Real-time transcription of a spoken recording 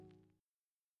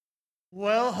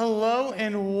Well, hello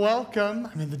and welcome.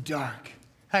 I'm in the dark.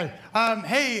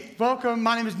 Hey, welcome.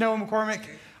 My name is Noah McCormick.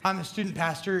 I'm a student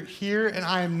pastor here, and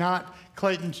I am not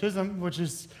Clayton Chisholm, which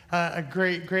is a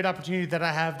great opportunity that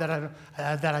I have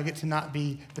that I get to not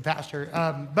be the pastor.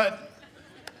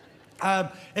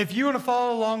 If you want to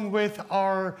follow along with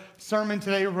our sermon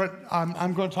today, what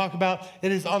I'm going to talk about,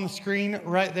 it is on the screen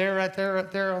right there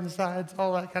on the sides,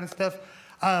 all that kind of stuff.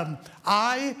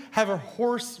 I have a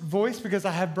hoarse voice because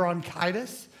I have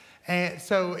bronchitis. And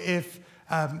so if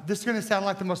this is going to sound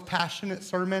like the most passionate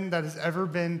sermon that has ever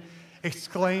been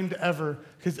exclaimed ever,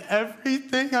 because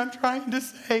everything I'm trying to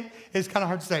say is kind of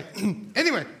hard to say.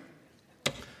 Anyway,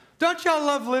 don't y'all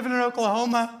love living in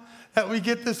Oklahoma that we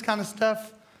get this kind of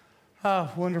stuff?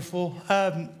 Oh, wonderful.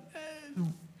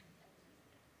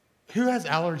 Who has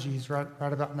allergies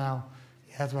right about now?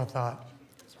 Yeah, that's what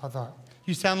I thought.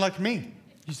 You sound like me.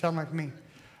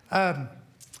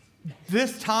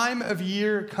 This time of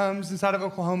year comes inside of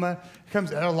Oklahoma. It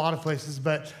comes at a lot of places,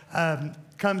 but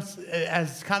comes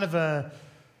as kind of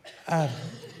I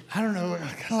don't know,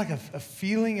 kind of like a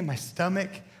feeling in my stomach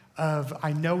of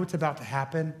I know what's about to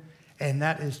happen, and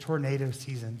that is tornado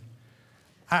season.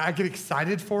 I get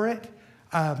excited for it.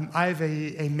 I have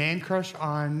a man crush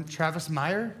on Travis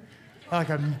Meyer, like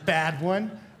a bad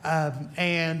one,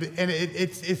 and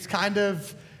it's kind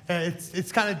of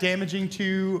damaging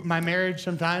to my marriage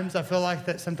sometimes. I feel like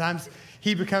that sometimes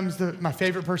he becomes my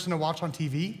favorite person to watch on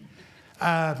TV.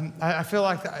 I feel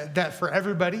like that for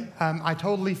everybody. I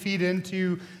totally feed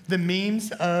into the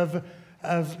memes of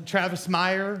Travis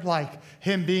Meyer, like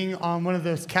him being on one of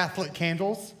those Catholic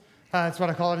candles. That's what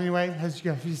I call it anyway.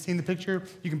 Have you seen the picture?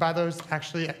 You can buy those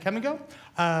actually at Come and Go.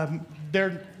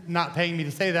 They're not paying me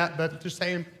to say that, but just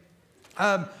saying.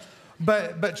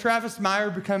 But Travis Meyer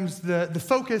becomes the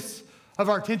focus of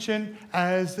our attention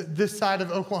as this side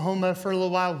of Oklahoma for a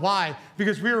little while. Why?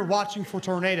 Because we were watching for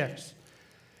tornadoes.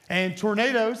 And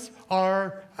tornadoes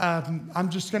are, I'm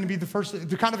just going to be the first,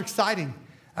 they're kind of exciting.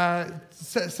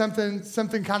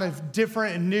 Something kind of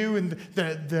different and new, and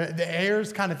the air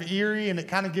is kind of eerie, and it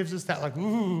kind of gives us that like,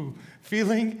 ooh,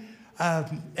 feeling.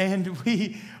 And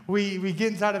we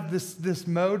get inside of this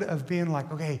mode of being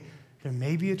like, okay, there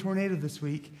may be a tornado this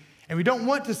week. And we don't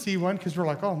want to see one because we're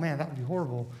like, oh man, that would be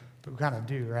horrible. But we kind of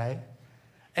do, right?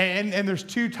 And there's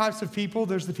two types of people.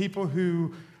 There's the people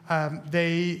who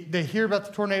they hear about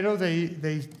the tornado,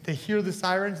 they hear the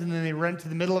sirens, and then they run to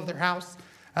the middle of their house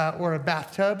or a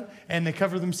bathtub, and they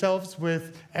cover themselves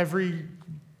with every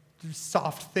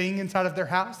soft thing inside of their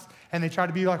house, and they try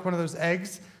to be like one of those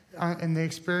eggs in the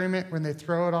experiment when they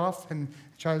throw it off and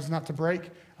it tries not to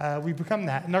break. We become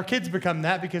that. And our kids become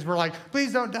that because we're like,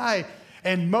 please don't die.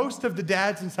 And most of the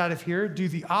dads inside of here do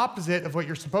the opposite of what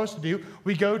you're supposed to do.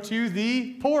 We go to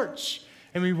the porch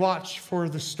and we watch for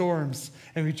the storms.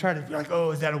 And we try to be like,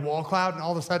 oh, is that a wall cloud? And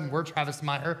all of a sudden we're Travis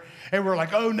Meyer. And we're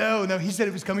like, oh, no, he said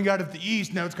it was coming out of the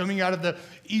east. No, it's coming out of the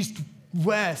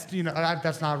east-west. You know,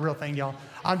 that's not a real thing, y'all.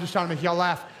 I'm just trying to make y'all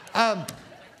laugh.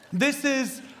 This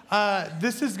is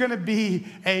going to be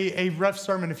a rough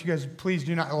sermon if you guys please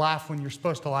do not laugh when you're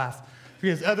supposed to laugh.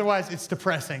 Because otherwise it's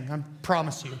depressing, I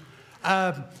promise you.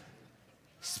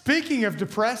 Speaking of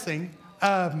depressing,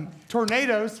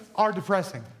 tornadoes are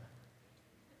depressing.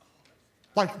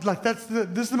 Like this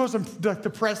is the most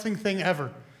depressing thing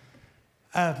ever.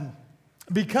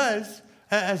 Because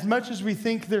as much as we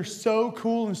think they're so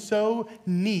cool and so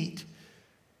neat,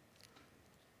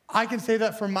 I can say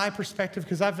that from my perspective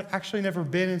because I've actually never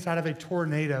been inside of a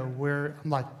tornado where I'm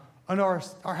like, oh no,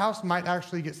 our house might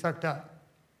actually get sucked up.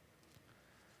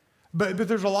 But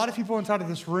there's a lot of people inside of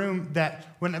this room that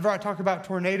whenever I talk about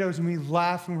tornadoes and we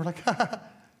laugh and we're like,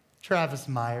 Travis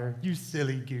Meyer, you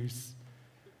silly goose.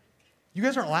 You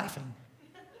guys aren't laughing.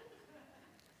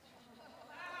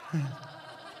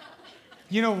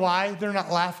 You know why they're not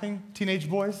laughing, teenage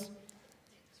boys?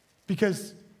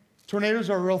 Because tornadoes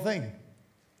are a real thing.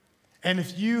 And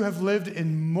if you have lived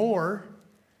in Moore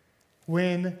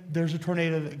when there's a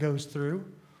tornado that goes through,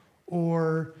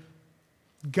 or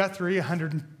Guthrie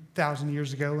 100,000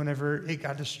 years ago whenever it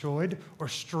got destroyed, or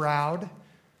Stroud,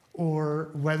 or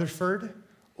Weatherford,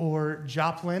 or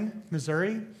Joplin,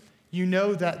 Missouri, you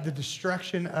know that the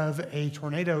destruction of a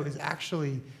tornado is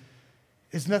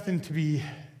nothing to be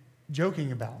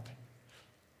joking about.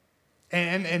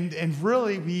 And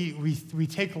really, we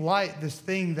take light this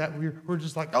thing that we're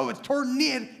just like, oh, it's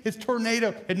tornado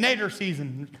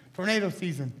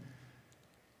season.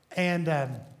 And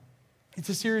it's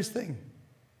a serious thing.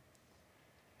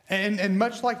 And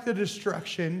much like the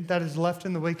destruction that is left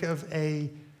in the wake of a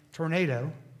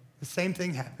tornado, the same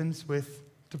thing happens with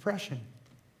depression.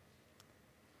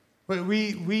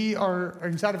 We are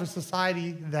inside of a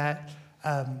society that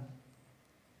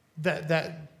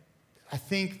that I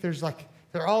think there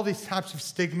are all these types of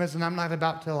stigmas, and I'm not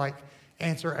about to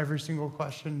answer every single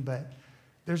question, but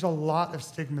there's a lot of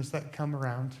stigmas that come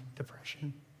around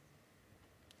depression.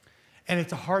 And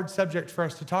it's a hard subject for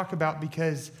us to talk about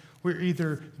because we're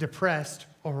either depressed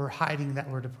or we're hiding that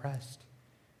we're depressed.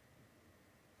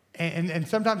 And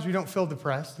sometimes we don't feel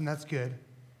depressed, and that's good.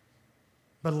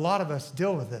 But a lot of us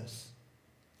deal with this.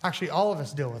 Actually, all of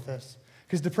us deal with this.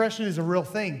 Because depression is a real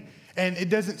thing. And it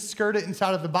doesn't skirt it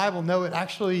inside of the Bible. No, it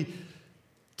actually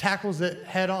tackles it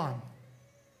head on.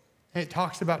 And it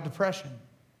talks about depression.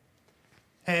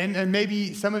 And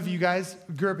maybe some of you guys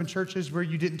grew up in churches where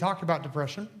you didn't talk about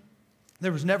depression.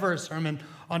 There was never a sermon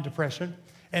on depression.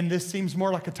 And this seems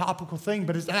more like a topical thing,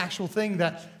 but it's an actual thing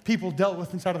that people dealt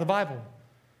with inside of the Bible.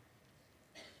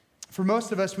 For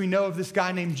most of us, we know of this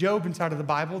guy named Job inside of the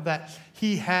Bible, that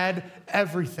he had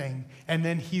everything, and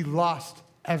then he lost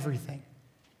everything,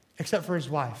 except for his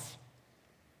wife,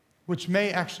 which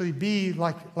may actually be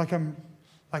that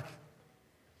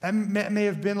may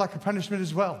have been like a punishment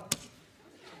as well.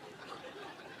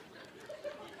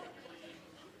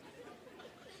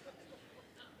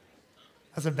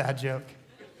 That's a bad joke.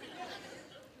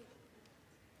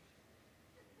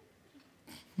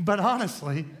 But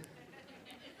honestly,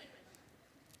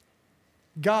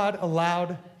 God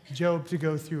allowed Job to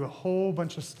go through a whole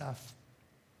bunch of stuff.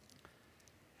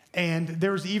 And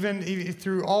there was even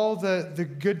through all the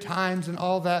good times and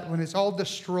all that, when it's all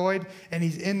destroyed and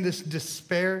he's in this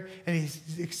despair and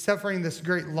he's suffering this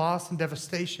great loss and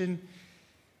devastation,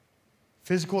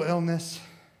 physical illness,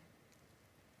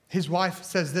 his wife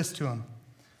says this to him: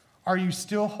 "Are you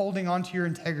still holding on to your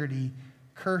integrity?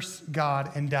 Curse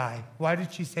God and die." Why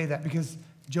did she say that? Because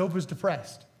Job was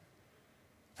depressed.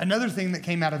 Another thing that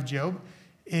came out of Job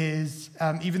is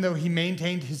even though he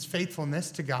maintained his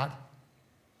faithfulness to God,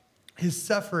 his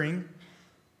suffering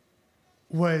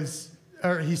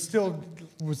he still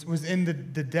was in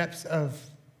the depths of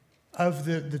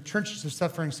the trenches of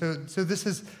suffering. So this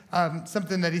is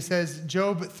something that he says.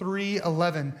 Job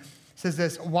 3:11 says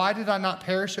this: "Why did I not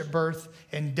perish at birth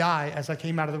and die as I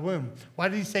came out of the womb?" Why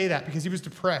did he say that? Because he was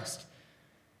depressed.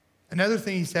 Another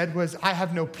thing he said was, "I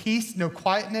have no peace, no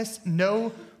quietness,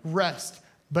 no rest,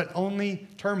 but only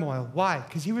turmoil." Why?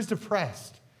 Because he was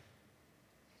depressed.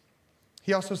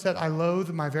 He also said, "I loathe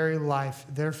my very life.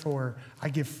 Therefore, I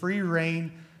give free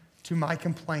rein to my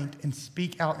complaint and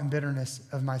speak out in bitterness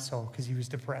of my soul," because he was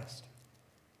depressed.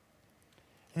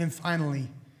 And then finally,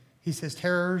 he says,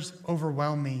 "Terrors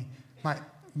overwhelm me.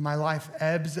 My life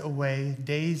ebbs away.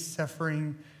 Days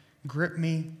suffering grip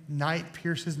me. Night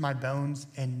pierces my bones,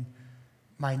 and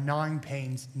my gnawing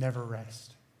pains never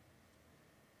rest."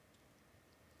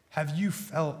 Have you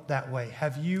felt that way?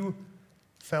 Have you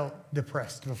felt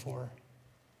depressed before?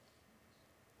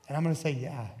 And I'm going to say,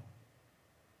 yeah.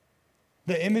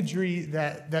 The imagery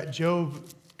that Job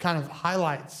kind of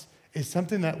highlights is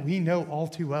something that we know all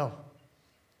too well.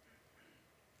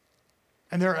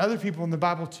 And there are other people in the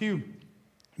Bible too.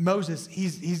 Moses, he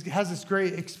has this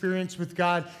great experience with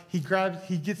God. He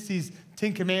gets these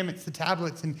 10 Commandments, the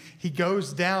tablets, and he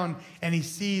goes down and he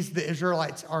sees the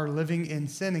Israelites are living in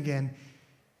sin again,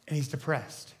 and he's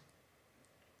depressed.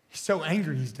 He's so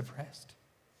angry, he's depressed.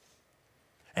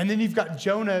 And then you've got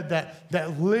Jonah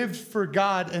that lived for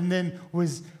God and then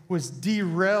was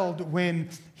derailed when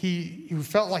he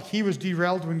felt like he was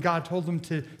derailed when God told him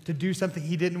to do something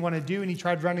he didn't want to do, and he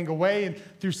tried running away, and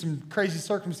through some crazy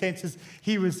circumstances,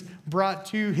 he was brought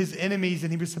to his enemies,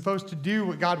 and he was supposed to do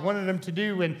what God wanted him to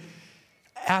do. And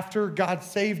after God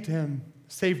saved them,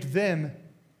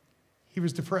 he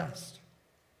was depressed.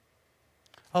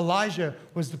 Elijah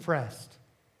was depressed.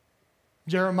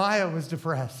 Jeremiah was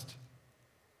depressed.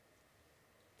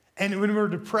 And when we're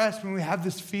depressed, when we have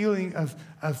this feeling of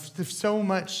so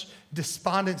much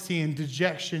despondency and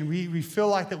dejection, we feel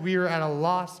like that we are at a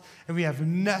loss and we have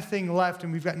nothing left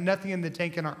and we've got nothing in the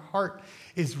tank, and our heart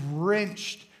is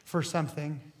wrenched for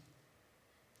something,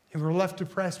 and we're left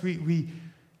depressed, we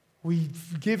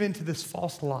give into this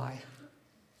false lie.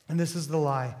 And this is the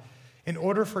lie: in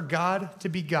order for God to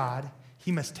be God,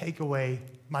 he must take away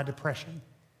my depression.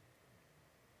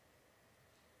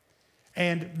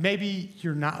 And maybe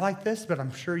you're not like this, but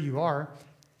I'm sure you are.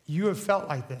 You have felt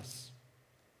like this.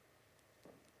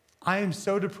 I am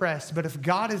so depressed, but if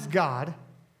God is God,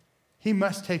 he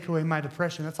must take away my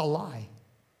depression. That's a lie.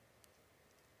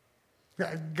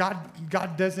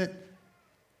 God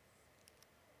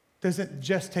doesn't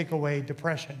just take away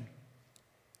depression.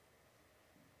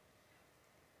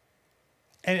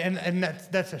 And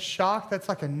that's a shock. That's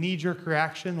like a knee-jerk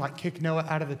reaction, like kick Noah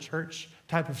out of the church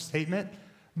type of statement.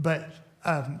 But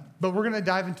we're going to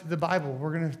dive into the Bible.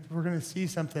 We're going to see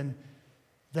something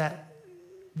that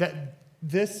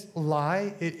this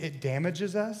lie, it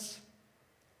damages us,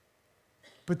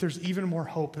 but there's even more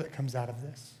hope that comes out of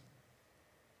this.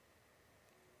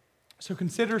 So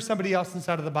consider somebody else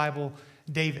inside of the Bible,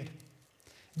 David.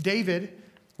 David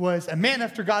was a man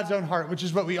after God's own heart, which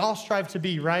is what we all strive to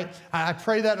be, right? I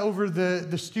pray that over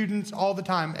the students all the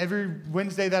time. Every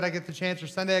Wednesday that I get the chance or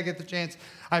Sunday I get the chance,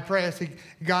 I pray, I say,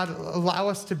 God, allow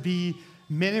us to be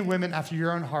men and women after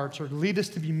your own hearts, or lead us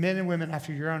to be men and women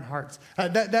after your own hearts.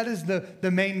 That is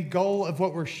the main goal of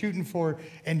what we're shooting for.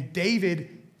 And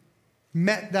David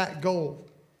met that goal.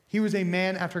 He was a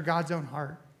man after God's own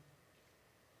heart.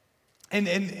 And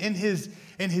in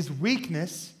his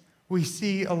weakness, we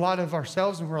see a lot of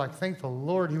ourselves, and we're like, thank the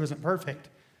Lord he wasn't perfect.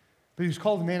 But he was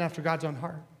called a man after God's own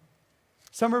heart.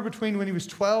 Somewhere between when he was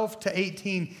 12 to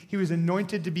 18, he was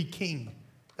anointed to be king.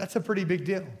 That's a pretty big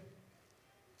deal.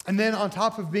 And then on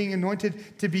top of being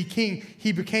anointed to be king,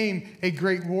 he became a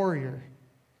great warrior,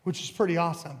 which is pretty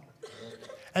awesome.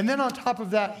 And then on top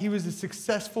of that, he was a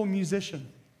successful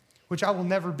musician, which I will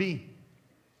never be.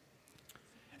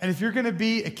 And if you're going to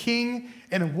be a king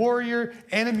and a warrior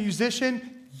and a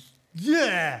musician,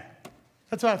 yeah,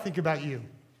 that's what I think about you.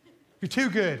 You're too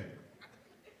good.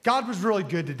 God was really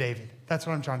good to David. That's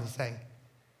what I'm trying to say.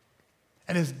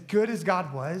 And as good as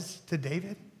God was to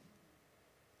David,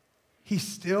 he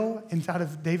still, inside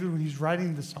of David, when he's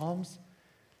writing the Psalms,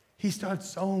 he still had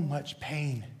so much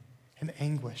pain and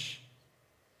anguish.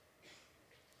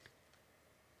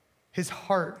 His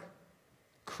heart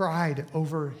cried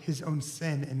over his own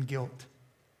sin and guilt.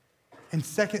 In 2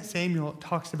 Samuel, it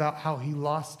talks about how he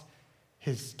lost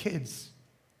his kids,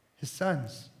 his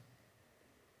sons.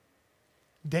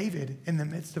 David, in the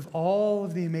midst of all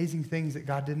of the amazing things that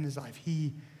God did in his life,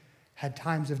 he had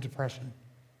times of depression.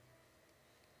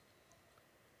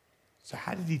 So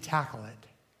how did he tackle it?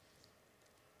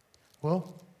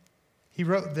 Well, he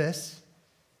wrote this,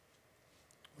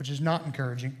 which is not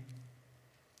encouraging.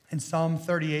 In Psalm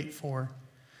 38:4, it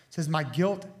says, "My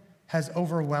guilt has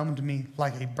overwhelmed me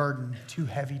like a burden too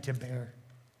heavy to bear."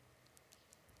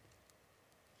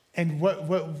 And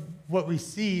what we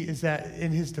see is that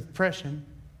in his depression,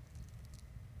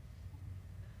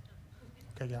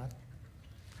 okay, God,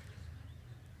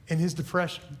 in his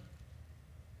depression,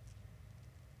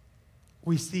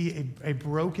 we see a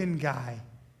broken guy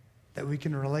that we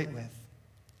can relate with.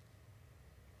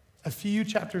 A few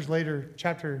chapters later,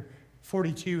 chapter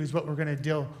 42 is what we're going to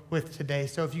deal with today.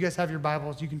 So if you guys have your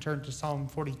Bibles, you can turn to Psalm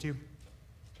 42.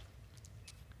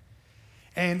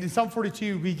 And in Psalm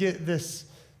 42, we get this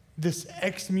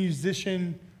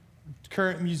ex-musician,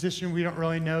 current musician we don't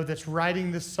really know, that's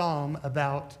writing this psalm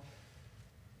about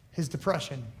his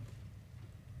depression.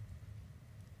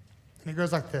 And it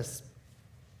goes like this.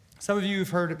 Some of you have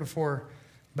heard it before,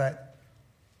 but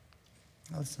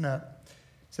listen up.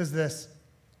 It says this: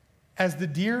 "As the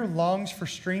deer longs for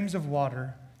streams of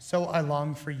water, so I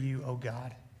long for you, O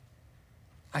God.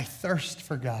 I thirst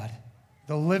for God,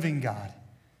 the living God.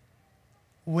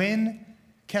 When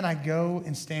can I go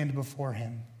and stand before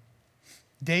him?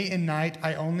 Day and night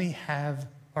I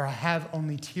have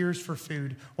only tears for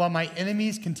food, while my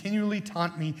enemies continually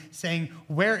taunt me, saying,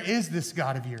 'Where is this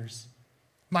God of yours?'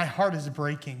 My heart is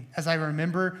breaking as I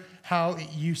remember how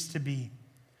it used to be.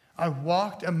 I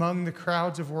walked among the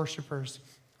crowds of worshipers,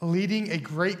 leading a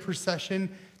great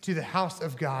procession to the house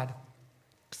of God,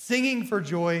 singing for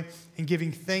joy and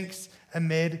giving thanks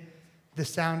amid the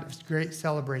sound of great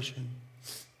celebration.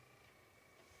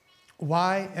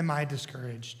 Why am I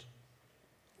discouraged?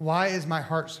 Why is my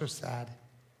heart so sad?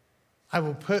 I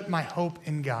will put my hope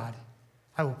in God.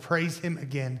 I will praise him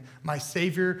again, my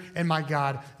Savior and my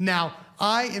God. Now,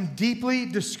 I am deeply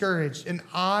discouraged, but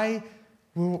I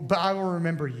will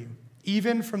remember you,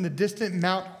 even from the distant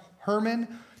Mount Hermon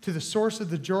to the source of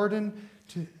the Jordan,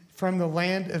 from the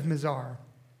land of Mizar.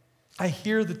 I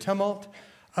hear the tumult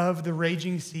of the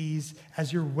raging seas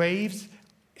as your waves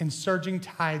and surging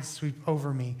tides sweep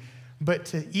over me. But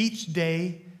to each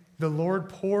day, the Lord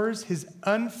pours his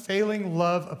unfailing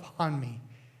love upon me.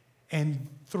 And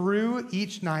through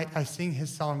each night, I sing his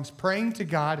songs, praying to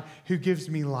God who gives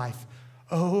me life.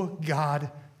 Oh God,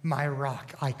 my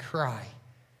rock, I cry.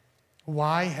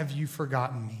 Why have you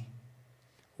forgotten me?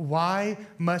 Why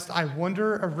must I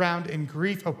wander around in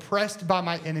grief, oppressed by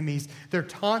my enemies? Their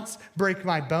taunts break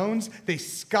my bones. They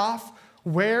scoff.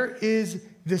 Where is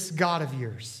this God of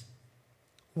yours?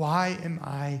 Why am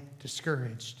I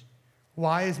discouraged?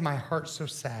 Why is my heart so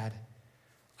sad?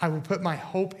 I will put my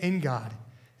hope in God.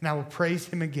 and I will praise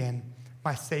him again,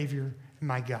 my Savior and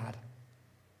my God.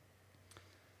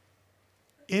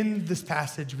 In this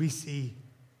passage, we see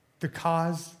the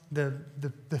cause, the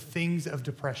things of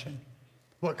depression.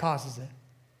 What causes it?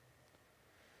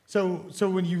 So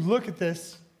when you look at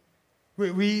this,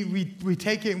 we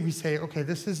take it and we say, okay,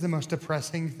 this is the most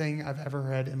depressing thing I've ever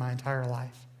read in my entire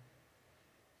life.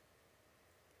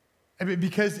 I mean,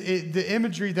 because the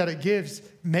imagery that it gives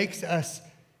makes us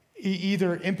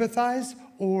either empathize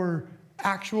or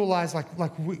actualize like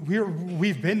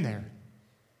we've been there.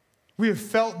 We have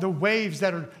felt the waves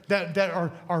that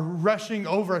are rushing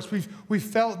over us. We've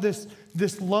felt this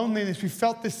loneliness. We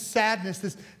felt this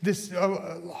sadness, this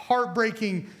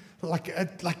heartbreaking.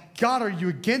 Like, God, are you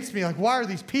against me? Like, why are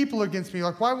these people against me?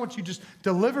 Like, why won't you just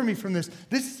deliver me from this?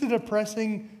 This is a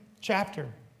depressing chapter.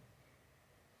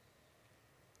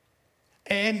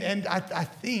 And I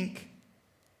think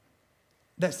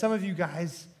that some of you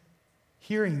guys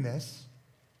hearing this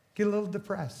get a little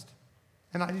depressed.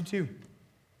 And I do too.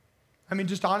 I mean,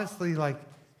 just honestly, like,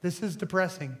 this is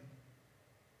depressing.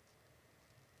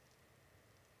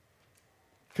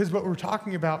 Because what we're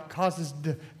talking about causes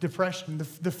depression.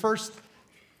 The first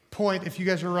point, if you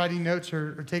guys are writing notes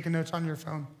or taking notes on your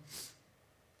phone,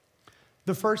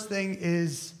 the first thing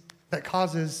is that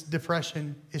causes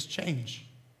depression is change.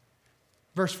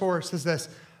 Verse 4 says this,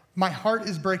 my heart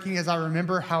is breaking as I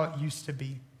remember how it used to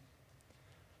be.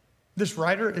 This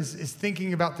writer is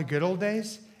thinking about the good old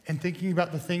days and thinking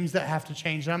about the things that have to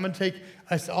change. And I'm going to take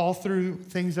us all through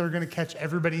things that are going to catch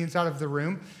everybody inside of the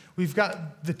room. We've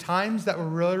got the times that were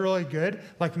really, really good,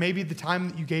 like maybe the time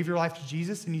that you gave your life to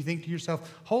Jesus and you think to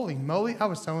yourself, holy moly, I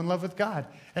was so in love with God.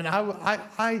 And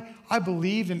I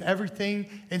believed in everything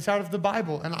inside of the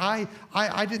Bible. And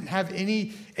I didn't have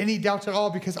any doubts at all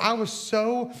because I was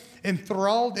so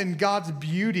enthralled in God's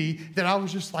beauty that I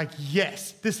was just like,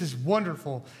 yes, this is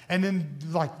wonderful. And then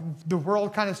like the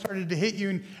world kind of started to hit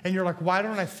you and you're like, why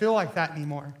don't I feel like that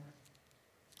anymore?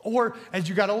 Or as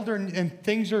you got older and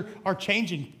things are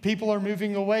changing, people are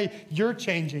moving away, you're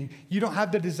changing. You don't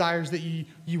have the desires that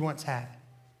you once had.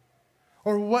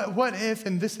 Or what if,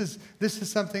 and this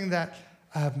is something that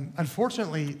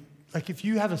unfortunately, like if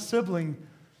you have a sibling,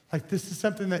 like this is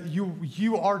something that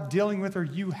you are dealing with or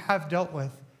you have dealt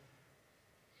with.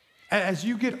 As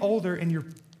you get older and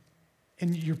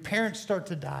your parents start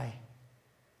to die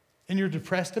and you're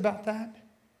depressed about that,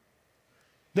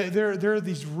 there are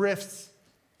these rifts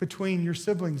between your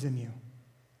siblings and you.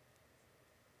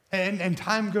 And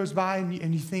time goes by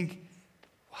and you think,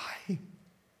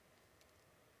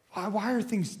 why are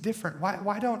things different?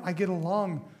 Why don't I get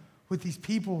along with these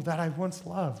people that I once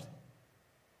loved?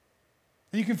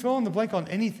 And you can fill in the blank on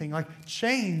anything. Like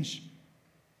change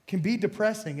can be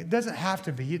depressing. It doesn't have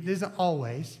to be. It isn't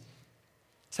always.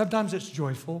 Sometimes it's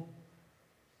joyful.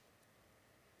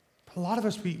 But a lot of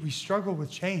us, we struggle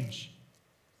with change.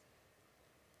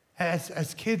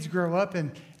 As kids grow up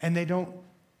and they don't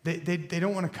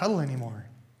want to cuddle anymore.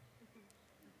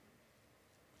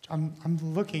 I'm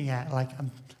looking at like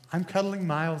I'm cuddling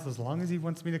Miles as long as he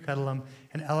wants me to cuddle him,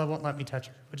 and Ella won't let me touch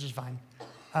her, which is fine.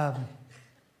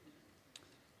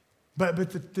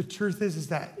 But the truth is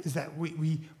that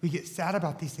we get sad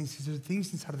about these things because there's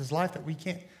things inside of his life that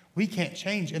we can't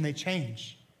change, and they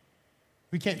change.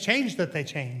 We can't change that they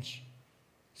change,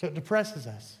 so it depresses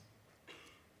us.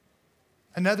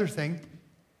 Another thing,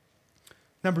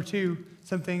 number 2,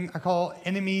 something I call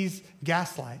enemies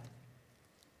gaslight.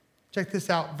 Check this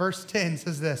out. Verse 10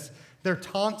 says this, their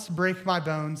taunts break my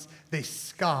bones. They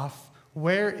scoff.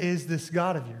 Where is this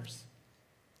God of yours?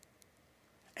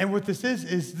 And what this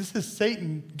is this is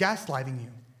Satan gaslighting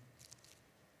you.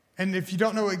 And if you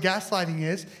don't know what gaslighting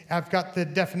is, I've got the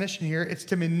definition here. It's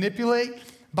to manipulate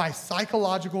by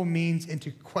psychological means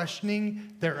into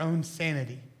questioning their own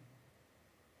sanity.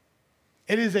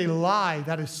 It is a lie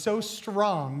that is so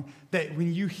strong that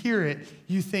when you hear it,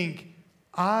 you think,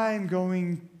 I'm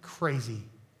going crazy.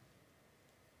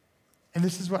 And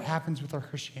this is what happens with our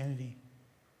Christianity.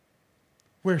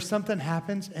 Where something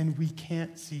happens and we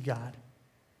can't see God.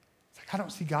 It's like, I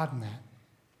don't see God in that.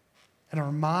 And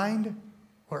our mind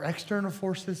or external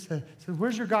forces say,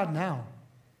 where's your God now?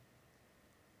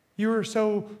 You were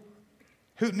so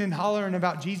hooting and hollering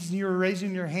about Jesus and you were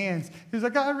raising your hands. He was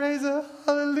like, I raise a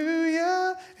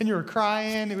hallelujah. And you were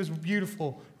crying. It was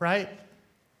beautiful, right?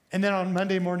 And then on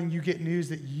Monday morning, you get news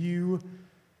that you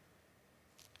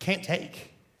can't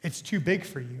take. It's too big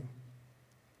for you.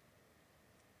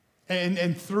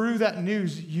 And through that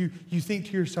news, you think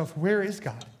to yourself, where is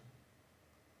God?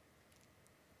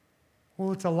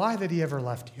 Well, it's a lie that he ever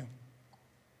left you.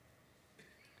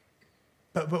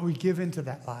 But we give into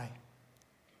that lie.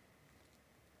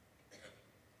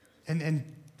 And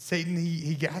Satan,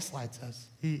 he gaslights us.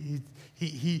 He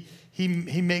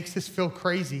makes us feel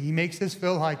crazy. He makes us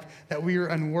feel like that we are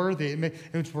unworthy.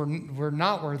 We're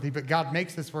not worthy, but God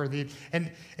makes us worthy.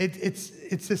 And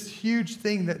it's this huge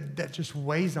thing that just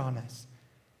weighs on us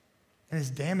and is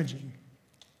damaging.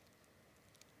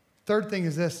 Third thing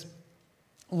is this,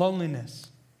 loneliness.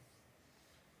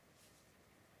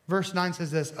 Verse 9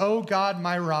 says this, "O God,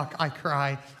 my rock, I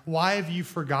cry, why have you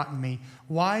forgotten me?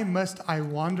 Why must I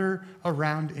wander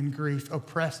around in grief,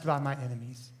 oppressed by my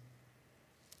enemies?"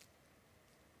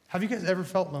 Have you guys ever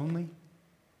felt lonely?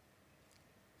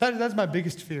 That's my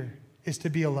biggest fear, is to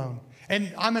be alone.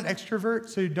 And I'm an extrovert,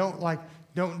 so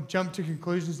don't jump to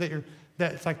conclusions that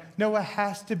it's like, no, it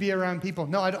has to be around people.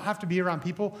 No, I don't have to be around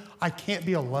people. I can't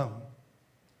be alone.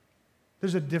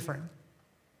 There's a difference.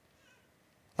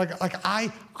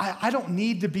 I don't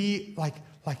need to be like,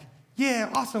 yeah,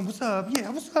 awesome, what's up? Yeah,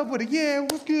 what's up with it? Yeah,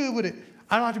 what's good with it?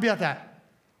 I don't have to be like that.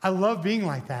 I love being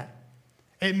like that.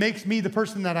 It makes me the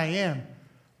person that I am.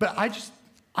 But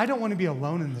I don't want to be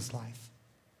alone in this life.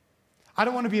 I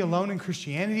don't want to be alone in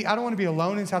Christianity. I don't want to be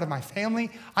alone inside of my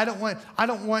family. I don't want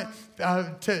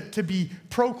to be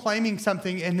proclaiming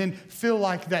something and then feel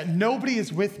like that nobody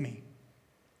is with me.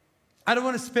 I don't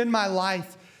want to spend my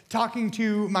life talking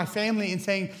to my family and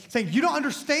saying, you don't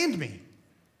understand me.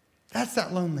 That's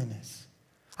that loneliness.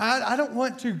 I don't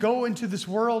want to go into this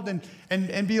world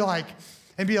and be like,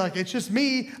 it's just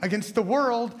me against the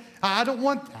world. I don't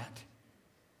want that.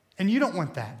 And you don't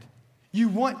want that. You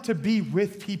want to be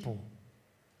with people.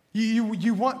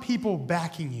 You want people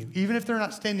backing you. Even if they're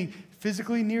not standing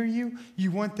physically near you, you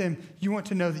want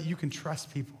to know that you can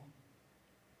trust people.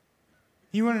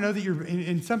 You want to know that you're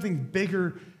in something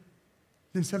bigger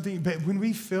than something. But when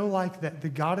we feel like that the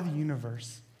God of the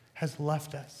universe has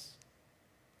left us,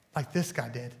 like this guy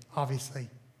did, obviously.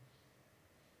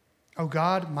 "Oh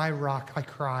God, my rock, I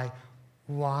cry,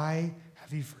 why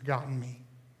have you forgotten me?"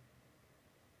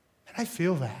 And I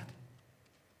feel that.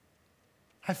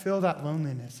 I feel that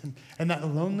loneliness. And that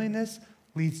loneliness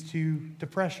leads to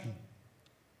depression.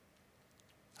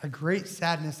 A great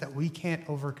sadness that we can't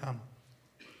overcome.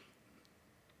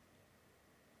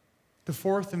 The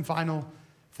fourth and final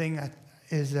thing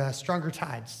is stronger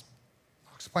tides.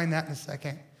 I'll explain that in a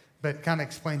second, but it kind of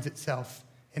explains itself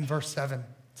in verse 7. It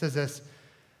says this,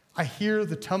 "I hear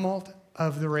the tumult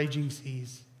of the raging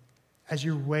seas as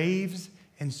your waves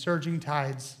and surging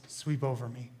tides sweep over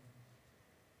me."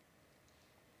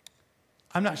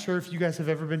 I'm not sure if you guys have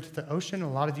ever been to the ocean.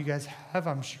 A lot of you guys have,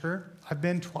 I'm sure. I've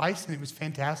been twice, and it was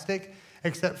fantastic,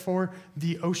 except for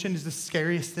the ocean is the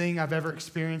scariest thing I've ever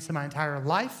experienced in my entire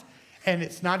life. And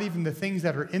it's not even the things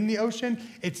that are in the ocean.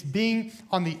 It's being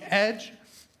on the edge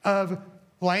of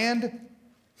land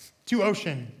to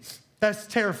ocean. That's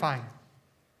terrifying.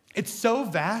 It's so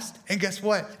vast, and guess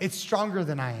what? It's stronger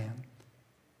than I am.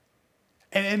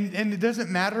 And it doesn't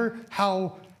matter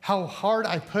how hard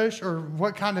I push or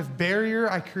what kind of barrier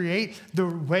I create, the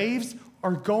waves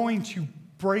are going to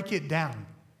break it down,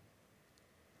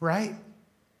 right?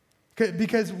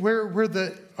 Because where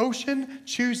the ocean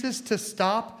chooses to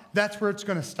stop, that's where it's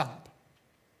going to stop.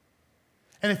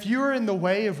 And if you are in the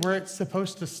way of where it's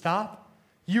supposed to stop,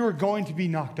 you are going to be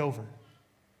knocked over.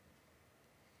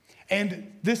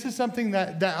 And this is something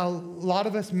that a lot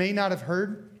of us may not have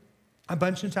heard a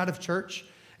bunch inside of church,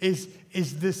 is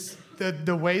this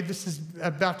the way this is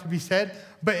about to be said.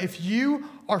 But if you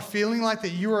are feeling like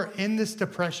that you are in this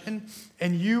depression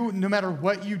and you, no matter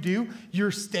what you do,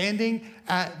 you're standing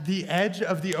at the edge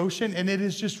of the ocean and it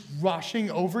is just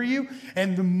washing over you,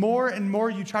 and the more and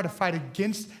more you try to fight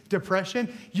against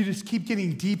depression, you just keep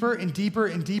getting deeper and deeper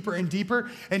and deeper and deeper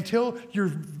until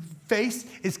your face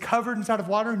is covered inside of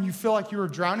water and you feel like you are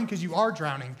drowning, because you are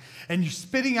drowning, and you're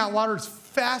spitting out water as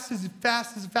fast as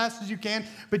you can,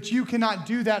 but you cannot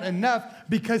do that enough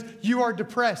because you are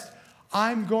depressed.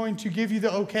 I'm going to give you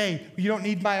the okay. You don't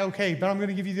need my okay, but I'm going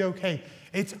to give you the okay.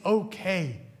 It's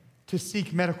okay to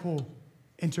seek medical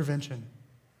intervention.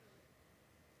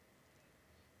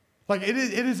 Like it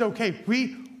is okay.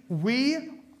 We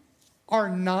are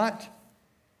not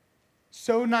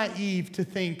so naive to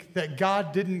think that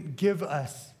God didn't give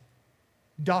us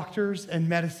doctors and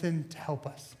medicine to help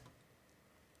us.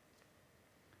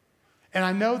 And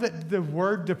I know that the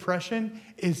word depression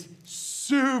is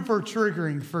super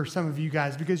triggering for some of you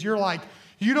guys, because you're like,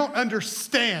 you don't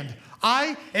understand.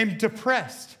 I am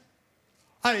depressed.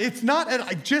 It's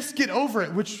not, just get over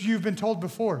it, which you've been told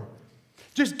before.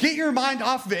 Just get your mind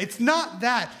off of it. It's not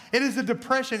that. It is a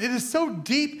depression. It is so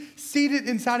deep-seated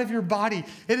inside of your body.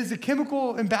 It is a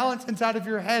chemical imbalance inside of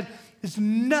your head. It's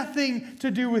nothing to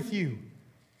do with you.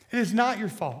 It is not your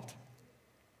fault.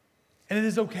 And it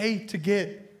is okay to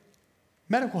get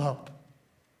medical help.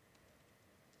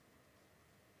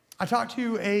 I talked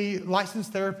to a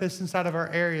licensed therapist inside of our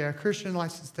area, a Christian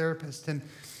licensed therapist, and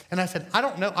I said, I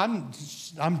don't know,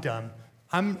 I'm dumb.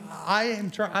 I'm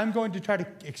going to try to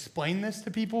explain this to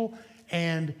people,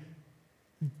 and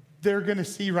they're going to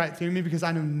see right through me because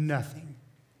I know nothing.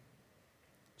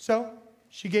 So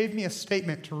she gave me a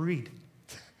statement to read.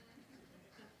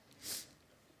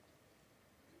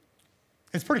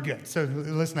 It's pretty good, so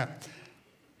listen up.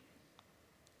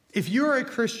 If you are a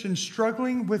Christian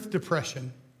struggling with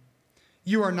depression,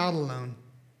 you are not alone.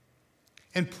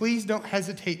 And please don't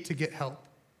hesitate to get help.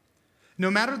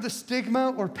 No matter the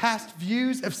stigma or past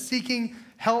views of seeking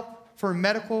help for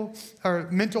medical or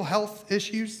mental health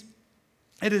issues,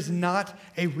 it is not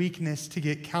a weakness to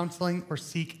get counseling or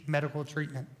seek medical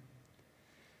treatment.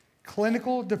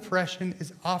 Clinical depression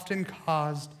is often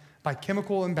caused by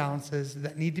chemical imbalances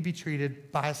that need to be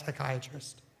treated by a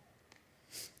psychiatrist.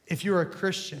 If you're a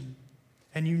Christian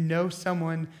and you know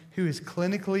someone who is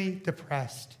clinically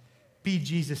depressed, be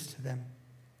Jesus to them.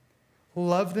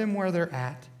 Love them where they're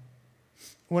at.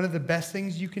 One of the best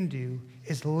things you can do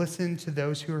is listen to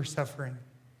those who are suffering.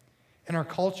 In our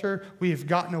culture, we have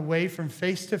gotten away from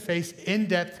face-to-face,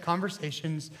 in-depth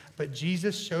conversations, but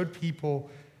Jesus showed people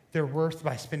their worth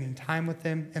by spending time with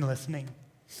them and listening.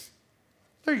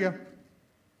 There you go.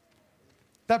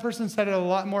 That person said it a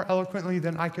lot more eloquently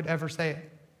than I could ever say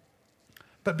it.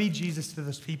 But be Jesus to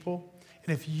those people.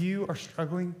 And if you are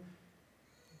struggling,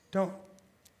 don't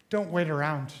wait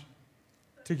around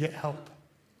to get help.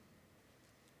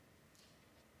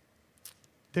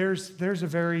 There's a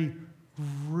very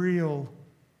real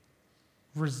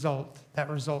result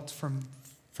that results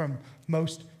from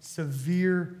most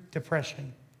severe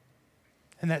depression,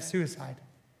 and that's suicide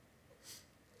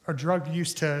or drug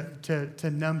use to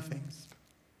numb things.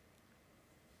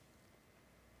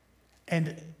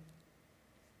 And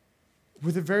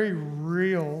with a very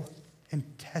real and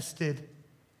tested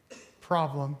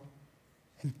problem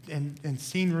and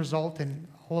seen result, and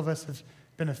all of us have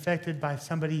been affected by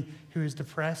somebody who is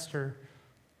depressed or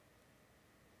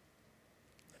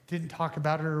didn't talk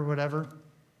about it or whatever,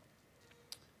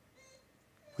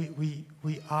 we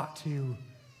ought to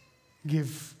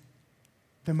give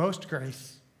the most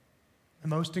grace, the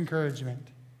most encouragement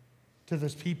to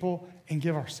those people, and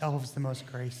give ourselves the most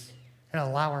grace and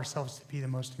allow ourselves to be the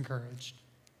most encouraged.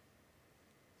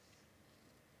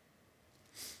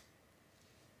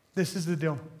 This is the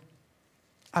deal.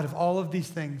 Out of all of these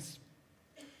things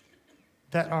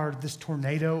that are this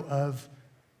tornado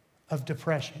of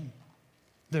depression,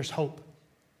 there's hope.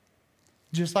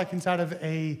 Just like inside of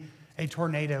a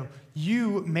tornado,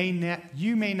 you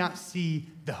may not see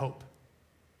the hope.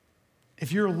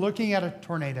 If you're looking at a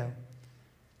tornado,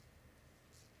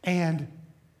 and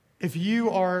if you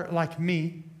are like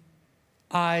me,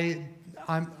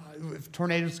 if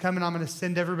tornado's coming, I'm going to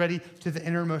send everybody to the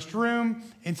innermost room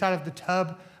inside of the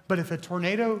tub. But if a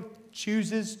tornado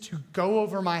chooses to go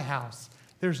over my house,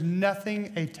 there's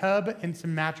nothing a tub and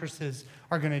some mattresses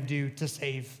are going to do to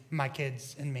save my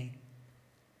kids and me,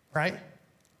 right?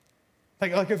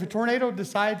 Like if a tornado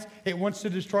decides it wants to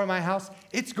destroy my house,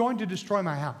 it's going to destroy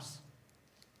my house.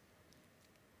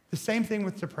 The same thing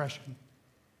with depression.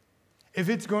 If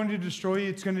it's going to destroy you,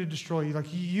 it's going to destroy you. Like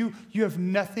you have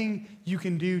nothing you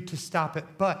can do to stop it.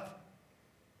 But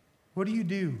what do you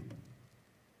do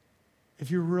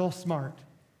if you're real smart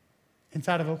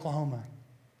inside of Oklahoma?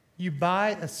 You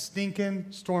buy a stinking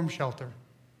storm shelter,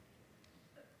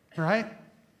 right?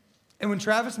 And when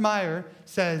Travis Meyer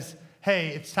says, hey,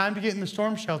 it's time to get in the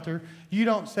storm shelter, you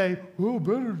don't say, oh,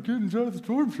 better get inside the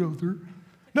storm shelter.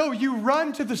 No, you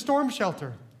run to the storm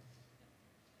shelter.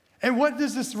 And what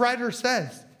does this writer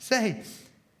say?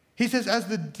 He says, as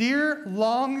the deer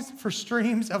longs for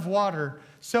streams of water,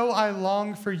 so I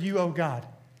long for you, O God.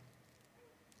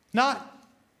 Not,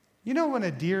 you know when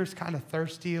a deer's kind of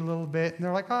thirsty a little bit, and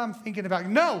they're like, oh, I'm thinking about,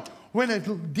 no, when a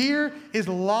deer is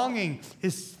longing,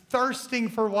 is thirsting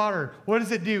for water, what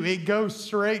does it do? It goes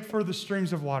straight for the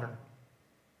streams of water.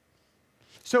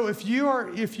 So if you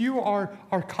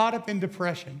are caught up in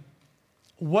depression,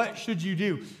 what should you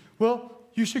do? Well,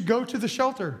 you should go to the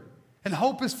shelter. And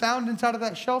hope is found inside of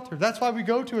that shelter. That's why we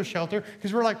go to a shelter,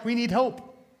 because we're like, we need hope.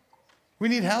 We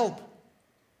need help.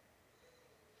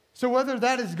 So whether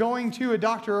that is going to a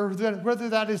doctor or whether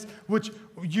that is, which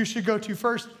you should go to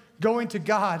first, going to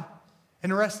God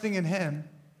and resting in Him.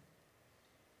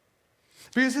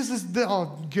 Because this is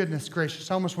oh goodness gracious,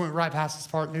 I almost went right past this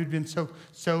part and it would have been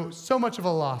so much of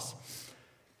a loss.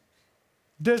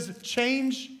 Does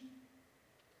change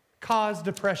cause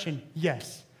depression?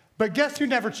 Yes. But guess who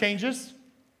never changes?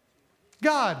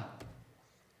 God.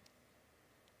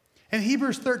 In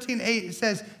Hebrews 13:8, it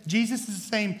says, Jesus is the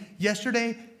same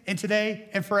yesterday and today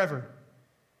and forever.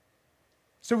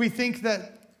 So we think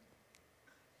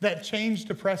that change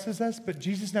depresses us, but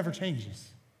Jesus never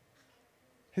changes.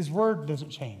 His word doesn't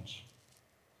change.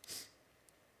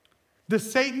 Does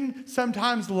Satan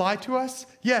sometimes lie to us?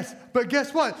 Yes, but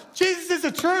guess what? Jesus is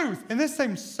the truth. And this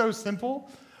seems so simple,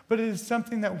 but it is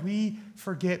something that we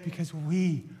forget because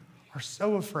we are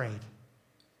so afraid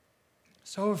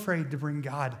to bring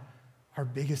God our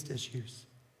biggest issues.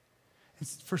 And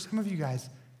for some of you guys,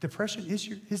 depression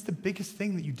is the biggest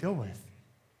thing that you deal with.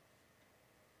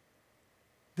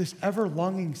 This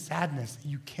ever-longing sadness that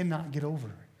you cannot get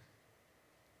over.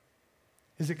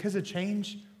 Is it because of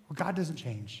change? Well, God doesn't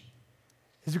change.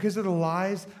 Is it because of the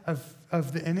lies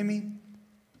of the enemy?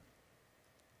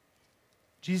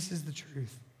 Jesus is the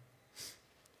truth.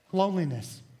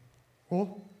 Loneliness.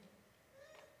 Well,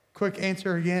 quick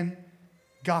answer again.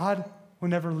 God will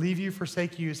never leave you,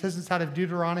 forsake you. It says inside of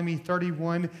Deuteronomy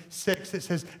 31:6, it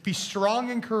says, be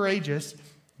strong and courageous,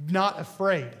 not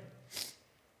afraid.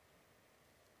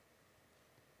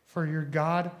 For your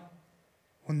God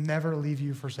will never leave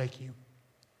you, forsake you.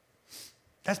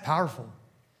 That's powerful.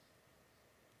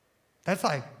 That's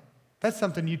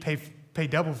something you'd pay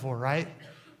double for, right?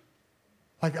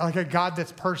 Like a God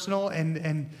that's personal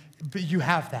but you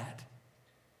have that.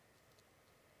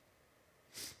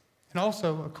 And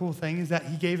also a cool thing is that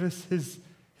he gave us his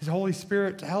Holy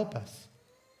Spirit to help us,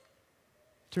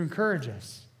 to encourage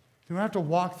us. We don't have to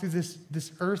walk through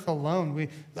this earth alone. We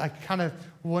kind of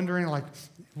wondering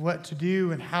what to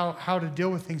do and how to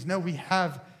deal with things. No, we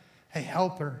have a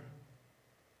helper.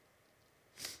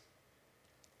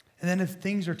 And then if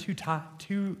things are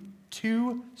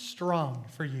too strong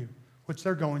for you, which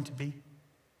they're going to be,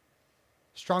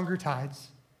 stronger tides,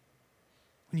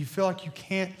 when you feel like you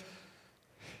can't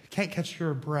catch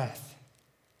your breath.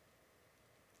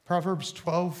 Proverbs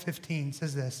 12:15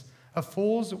 says this, a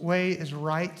fool's way is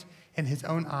right in his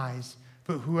own eyes,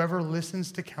 but whoever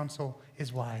listens to counsel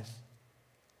is wise.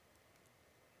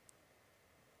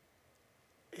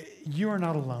 You are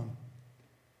not alone.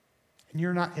 And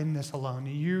you're not in this alone.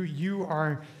 You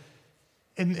are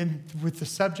with the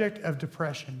subject of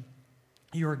depression.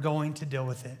 You are going to deal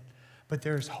with it. But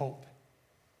there's hope.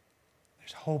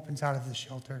 There's hope inside of the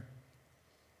shelter.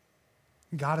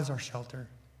 God is our shelter.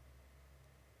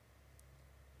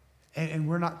 And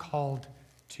we're not called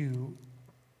to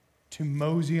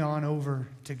mosey on over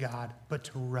to God, but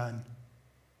to run.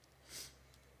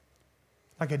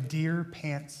 Like a deer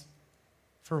pants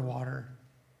for water,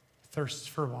 thirsts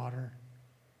for water.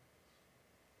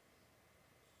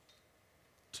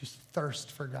 To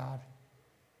thirst for God,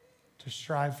 to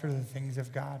strive for the things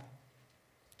of God,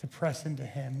 to press into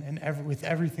him and with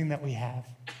everything that we have.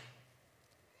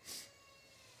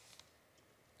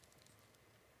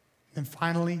 And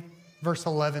finally, verse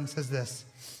 11 says this,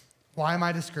 why am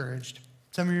I discouraged?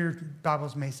 Some of your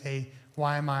Bibles may say,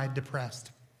 why am I depressed?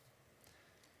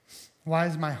 Why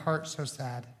is my heart so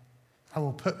sad? I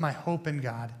will put my hope in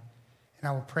God, and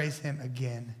I will praise him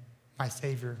again, my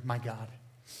Savior, my God.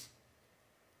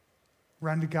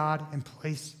 Run to God and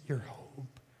place your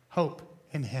hope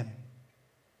in him.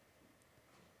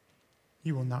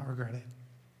 You will not regret it.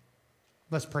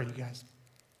 Let's pray, you guys.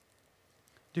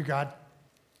 Dear God,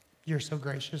 you're so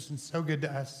gracious and so good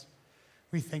to us.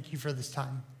 We thank you for this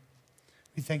time.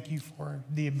 We thank you for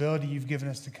the ability you've given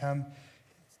us to come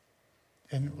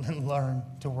and learn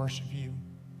to worship you.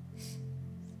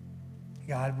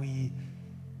 God, we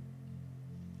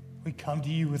come to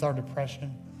you with our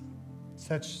depression.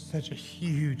 Such a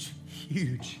huge,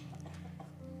 huge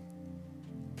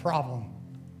problem.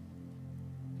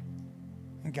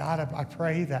 And God, I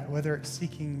pray that whether it's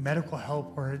seeking medical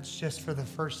help or it's just for the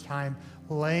first time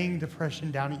laying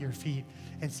depression down at your feet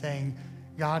and saying,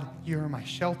 God, you are my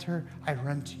shelter. I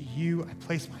run to you. I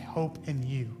place my hope in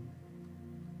you.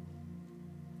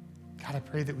 God, I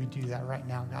pray that we do that right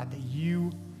now, God, that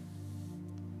you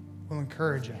will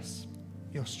encourage us.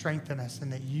 You'll strengthen us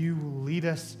and that you will lead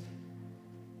us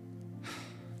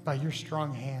by your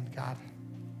strong hand, God.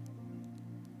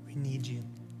 We need you.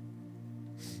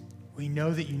 We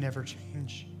know that you never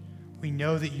change. We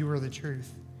know that you are the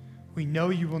truth. We know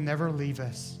you will never leave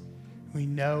us. We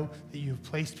know that you have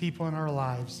placed people in our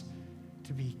lives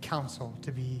to be counsel,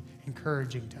 to be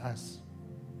encouraging to us.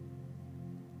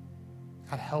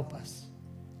 God, help us.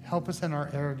 Help us in our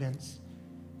arrogance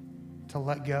to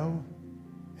let go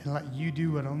and let you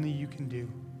do what only you can do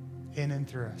in and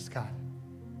through us, God.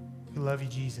 We love you,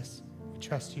 Jesus. We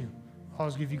trust you. We'll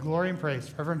always give you glory and praise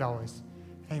forever and always.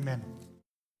 Amen.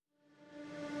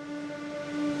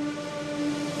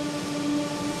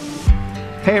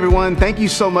 Hey everyone, thank you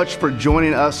so much for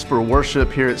joining us for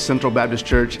worship here at Central Baptist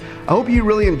Church. I hope you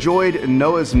really enjoyed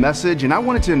Noah's message, and I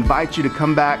wanted to invite you to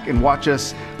come back and watch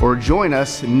us or join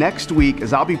us next week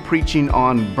as I'll be preaching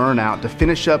on burnout to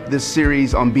finish up this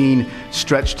series on being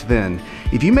stretched thin.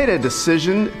 If you made a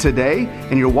decision today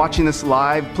and you're watching this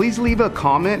live, please leave a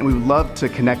comment and we would love to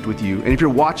connect with you. And if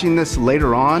you're watching this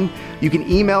later on, you can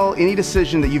email any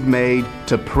decision that you've made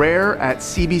to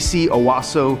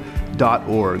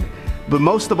prayer@cbcowasso.org. But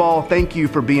most of all, thank you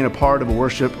for being a part of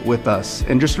worship with us.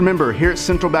 And just remember, here at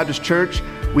Central Baptist Church,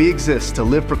 we exist to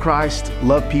live for Christ,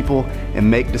 love people, and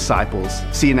make disciples.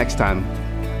 See you next time.